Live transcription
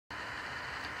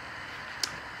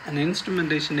An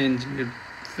instrumentation engineer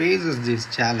faces these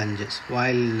challenges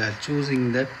while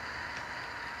choosing the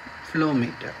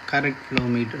correct flow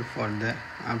meter for the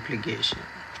application.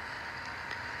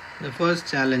 The first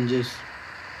challenge is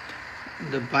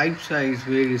the pipe size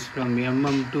varies from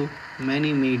mm to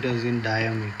many meters in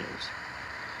diameters.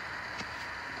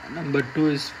 Number 2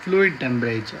 is fluid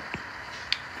temperature.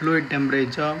 Fluid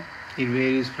temperature, it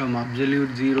varies from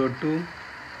absolute zero to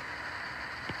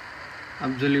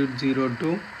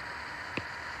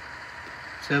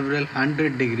several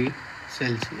hundred degrees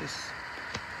Celsius.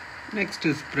 Next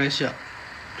is pressure.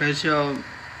 Pressure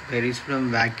varies from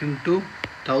vacuum to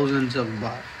thousands of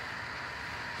bar.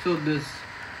 So this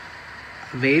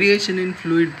variation in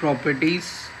fluid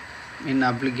properties in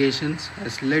applications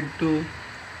has led to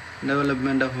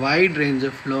development of wide range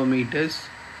of flow meters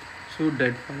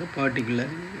suited for a particular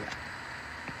area.